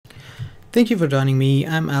Thank you for joining me.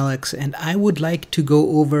 I'm Alex, and I would like to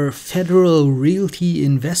go over Federal Realty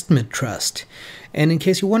Investment Trust. And in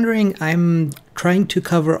case you're wondering, I'm trying to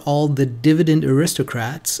cover all the Dividend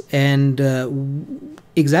Aristocrats, and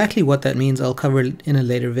exactly what that means I'll cover in a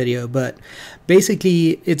later video. But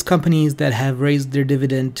basically, it's companies that have raised their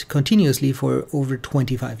dividend continuously for over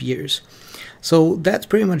 25 years. So that's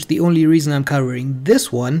pretty much the only reason I'm covering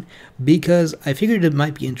this one, because I figured it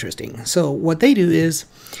might be interesting. So what they do is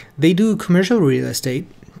they do commercial real estate,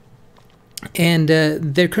 and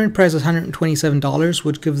their current price is $127,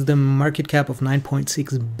 which gives them a market cap of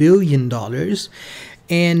 $9.6 billion.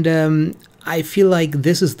 And I feel like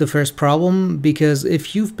this is the first problem, because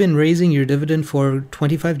if you've been raising your dividend for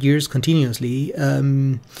 25 years continuously,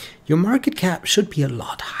 your market cap should be a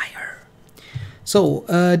lot higher. So,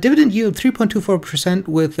 dividend yield 3.24%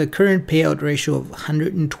 with a current payout ratio of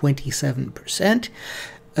 127%.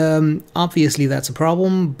 Obviously, that's a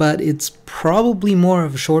problem, but it's probably more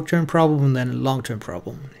of a short-term problem than a long-term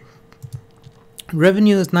problem.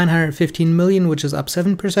 Revenue is $915 million, which is up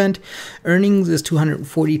 7%. Earnings is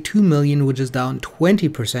 $242 million, which is down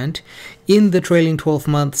 20%. In the trailing 12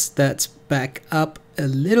 months, that's back up a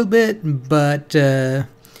little bit, but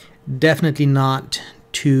definitely not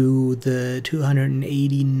to the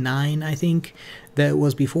 289, I think, that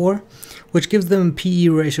was before, which gives them a PE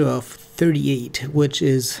ratio of 38, which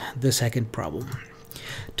is the second problem.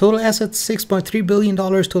 Total assets $6.3 billion,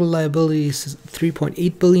 total liabilities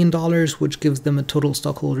 $3.8 billion, which gives them a total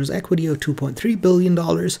stockholders' equity of $2.3 billion,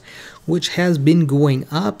 which has been going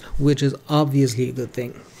up, which is obviously a good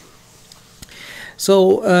thing.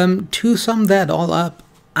 So to sum that all up,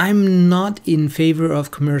 I'm not in favor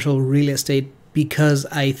of commercial real estate, because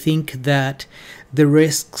I think that the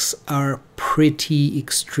risks are pretty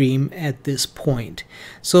extreme at this point.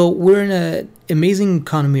 So we're in an amazing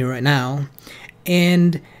economy right now,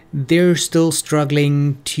 and they're still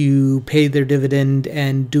struggling to pay their dividend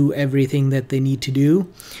and do everything that they need to do,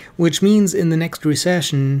 which means in the next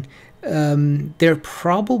recession, they're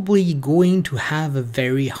probably going to have a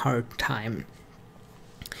very hard time.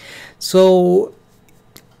 So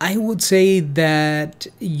I would say that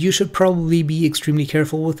you should probably be extremely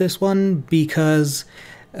careful with this one, because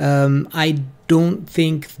I don't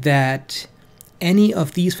think that any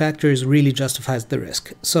of these factors really justifies the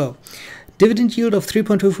risk. So dividend yield of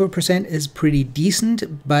 3.24% is pretty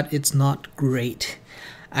decent, but it's not great.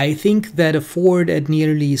 I think that a forward at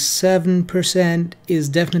nearly 7% is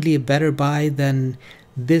definitely a better buy than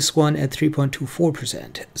this one at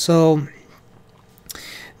 3.24%. So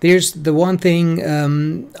there's the one thing,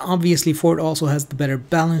 obviously Ford also has the better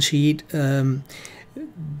balance sheet.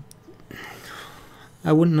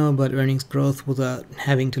 I wouldn't know about earnings growth without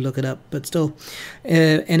having to look it up, but still,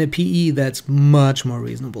 and a PE that's much more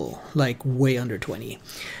reasonable, like way under 20.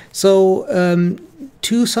 So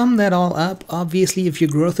to sum that all up, obviously if you're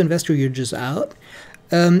a growth investor, you're just out.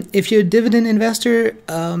 If you're a dividend investor,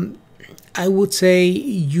 I would say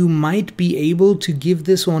you might be able to give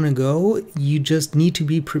this one a go. You just need to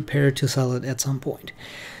be prepared to sell it at some point.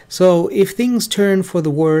 So if things turn for the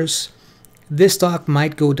worse, this stock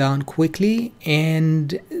might go down quickly,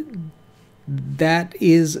 and that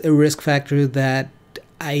is a risk factor that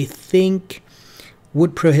I think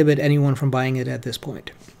would prohibit anyone from buying it at this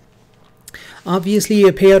point. Obviously,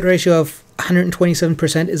 a payout ratio of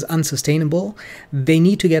 127% is unsustainable. They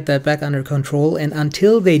need to get that back under control, and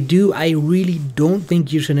until they do, I really don't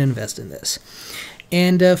think you should invest in this.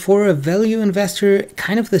 And for a value investor,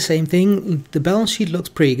 kind of the same thing. The balance sheet looks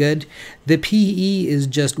pretty good. The PE is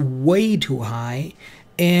just way too high,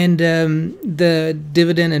 and the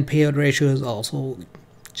dividend and payout ratio is also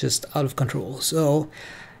just out of control. So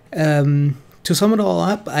to sum it all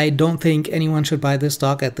up, I don't think anyone should buy this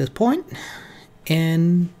stock at this point,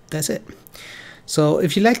 and that's it. So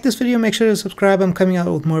if you like this video, make sure to subscribe. I'm coming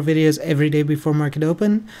out with more videos every day before market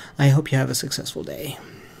open. I hope you have a successful day.